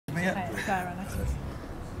Sarah, next week.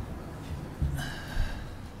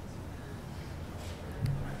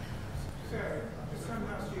 Sarah, this time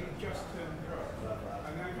last year you just turned pro,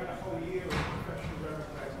 and now you've had a whole year of professional rugby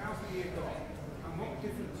players. How's the year gone? And what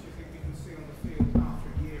difference do you think you can see on the field after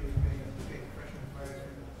a year of being a big professional player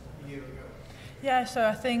from a year ago? Yeah, so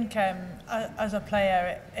I think as a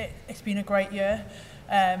player, it's been a great year.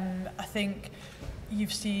 I think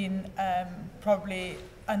you've seen probably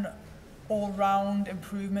an all-round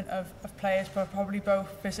improvement of players, but probably both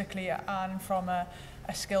physically and from a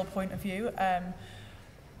skill point of view.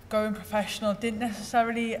 Going professional didn't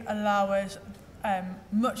necessarily allow us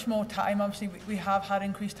much more time. Obviously, we have had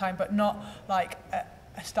increased time, but not like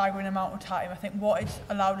a staggering amount of time. I think what it's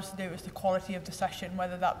allowed us to do is the quality of the session,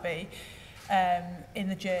 whether that be in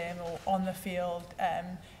the gym or on the field,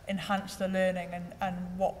 enhance the learning and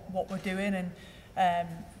what we're doing, and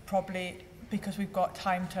probably because we've got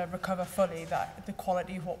time to recover fully, that the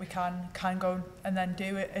quality of what we can go and then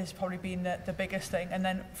do it has probably been the biggest thing. And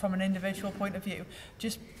then from an individual point of view,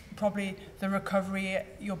 just probably the recovery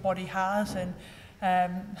your body has, and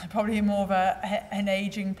probably more of an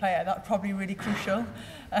aging player, that's probably really crucial.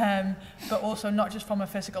 But also not just from a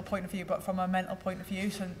physical point of view, but from a mental point of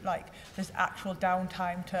view. So like there's actual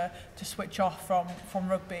downtime to switch off from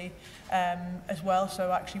rugby as well.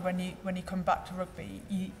 So actually when you come back to rugby,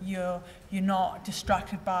 you're not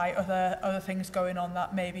distracted by other things going on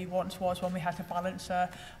that maybe once was when we had to balance a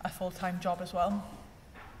full-time job as well.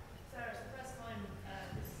 Sarah, it's the first time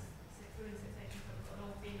this Guinness Six Nations have got an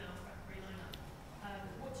all-female referee lineup.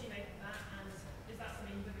 What do you make of that, and is that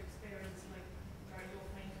something you've experienced like throughout your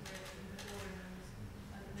playing career before,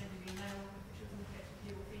 and maybe being male officials and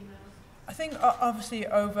fewer females? I think obviously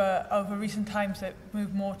over recent times it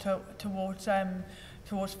moved more towards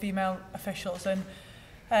female officials, and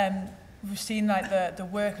we've seen like the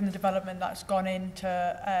work and the development that's gone into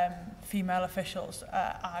female officials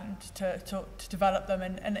and to develop them,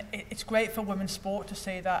 and it's great for women's sport to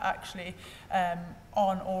see that actually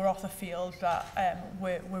on or off the field that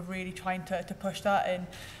we're really trying to push that,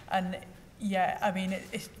 and yeah, I mean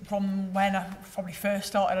it's from when I probably first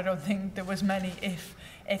started, I don't think there was many, if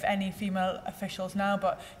any, female officials now,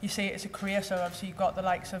 but you see it's a career. So obviously you've got the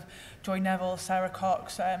likes of Joy Neville, Sarah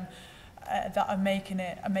Cox, that are making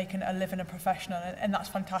it a living and professional, and that's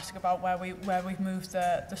fantastic about where we've moved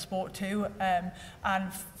the sport to.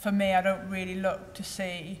 And for me, I don't really look to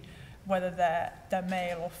see whether they're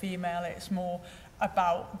male or female. It's more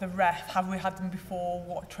about the ref. Have we had them before?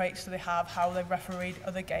 What traits do they have? How they refereed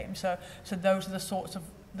other games? So those are the sorts of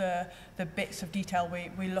the bits of detail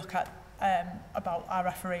we look at about our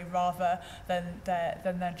referee rather than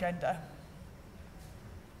their gender.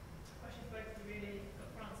 Question for both of you really.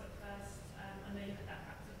 Got France at first. I know you had that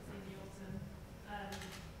practice in the autumn.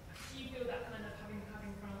 Do you feel that kind of having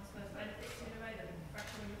France first benefits you in a way that the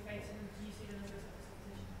professional you're facing, and do you see them as a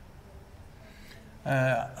competition?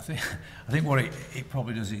 I think what it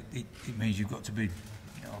probably does, it means you've got to be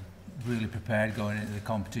really prepared going into the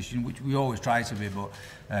competition, which we always try to be, but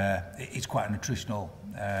it's quite an attritional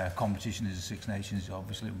competition as a Six Nations.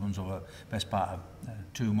 Obviously it runs over the best part of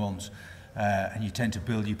 2 months, and you tend to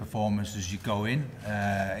build your performance as you go in.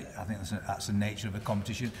 I think that's the nature of a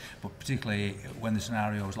competition, but particularly when the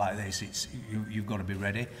scenarios like this, you've got to be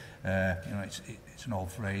ready. It's an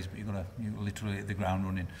old phrase, but you've literally hit the ground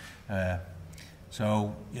running.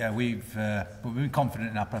 So yeah, we've been confident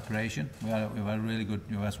in our preparation. We've had a really good,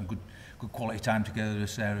 we've had some good quality time together,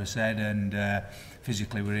 as Sarah said, and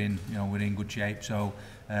physically we're in good shape. So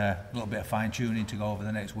a little bit of fine tuning to go over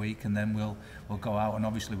the next week, and then we'll go out. And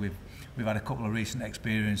obviously we've had a couple of recent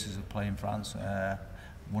experiences of playing France.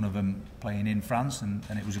 One of them playing in France, and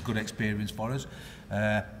it was a good experience for us.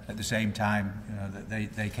 At the same time,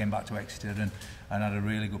 they came back to Exeter and had a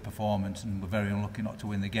really good performance, and were very unlucky not to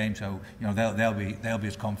win the game. So they'll be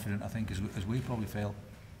as confident, I think, as we probably feel.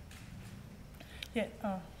 Yeah.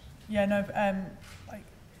 Yeah. No. Like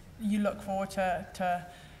you look forward to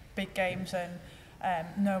big games, and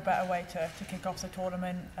no better way to kick off the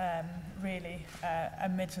tournament. Really,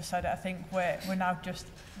 and Mids has said it. I think we're now just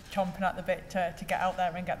chomping at the bit to get out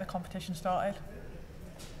there and get the competition started.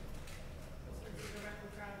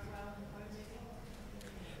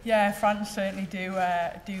 Yeah, France certainly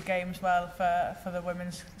do games well for the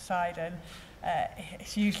women's side, and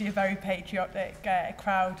it's usually a very patriotic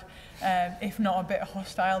crowd, if not a bit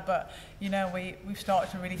hostile, but we've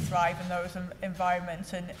started to really thrive in those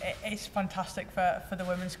environments, and it's fantastic for the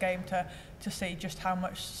women's game to see just how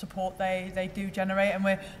much support they do generate, and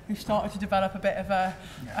we've started to develop a bit of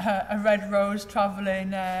a Red Rose travelling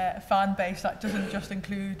fan base that doesn't just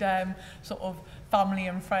include sort of family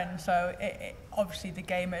and friends. So obviously the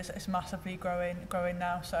game is massively growing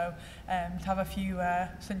now. So to have a few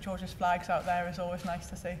St George's flags out there is always nice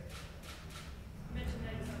to see. You mentioned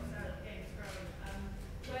there yourself, Sarah, that the game is growing.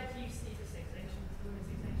 Where do you see the Six Nations, the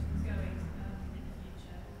Women's Six Nations going in the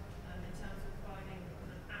future in terms of providing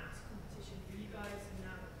an apt competition for you guys and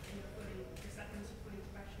now in the second fully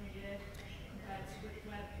professional year compared to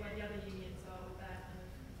where the other unions are with their kind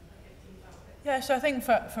of 15 outfits? Yeah, so I think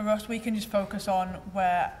for us, we can just focus on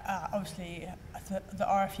where obviously the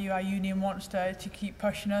RFU, our union, wants to keep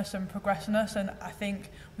pushing us and progressing us, and I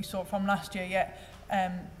think we saw from last year,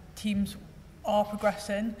 teams are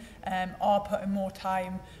progressing, are putting more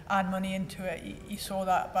time and money into it. You saw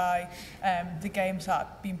that by the games that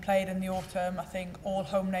have been played in the autumn. I think all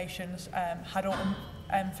home nations had autumn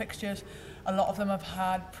fixtures. A lot of them have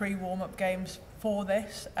had pre-warm-up games for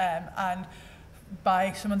this, and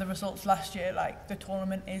by some of the results last year, like the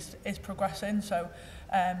tournament is progressing. So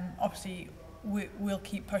obviously we'll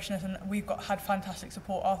keep pushing us, and we've had fantastic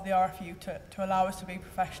support of the RFU to allow us to be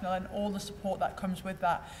professional and all the support that comes with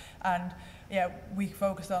that. And yeah, we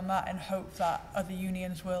focus on that and hope that other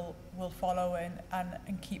unions will follow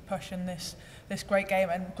and keep pushing this great game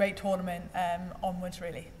and great tournament onwards,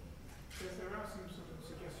 really. So there are some sort of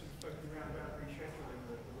suggestions floating around about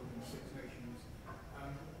rescheduling the Women's Six Nations.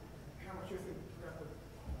 How much do you think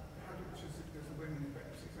how does the Women's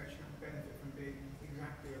Six Nations benefit from being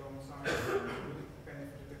exactly alongside? Would it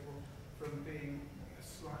benefit a little from being a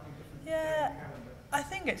slightly different calendar? I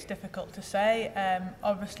think it's difficult to say.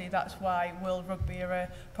 Obviously, that's why World Rugby are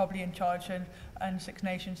probably in charge, and Six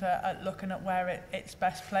Nations are looking at where it's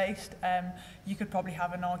best placed. You could probably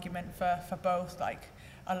have an argument for both, like,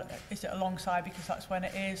 is it alongside because that's when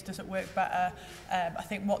it is? Does it work better? I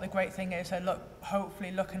think what the great thing is,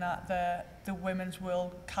 hopefully looking at the Women's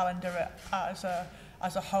World Calendar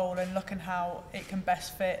as a whole and looking how it can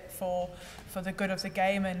best fit for the good of the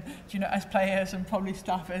game. And you know, as players and probably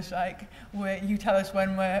staffers, like you tell us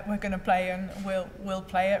when we're going to play and we'll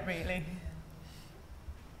play it, really.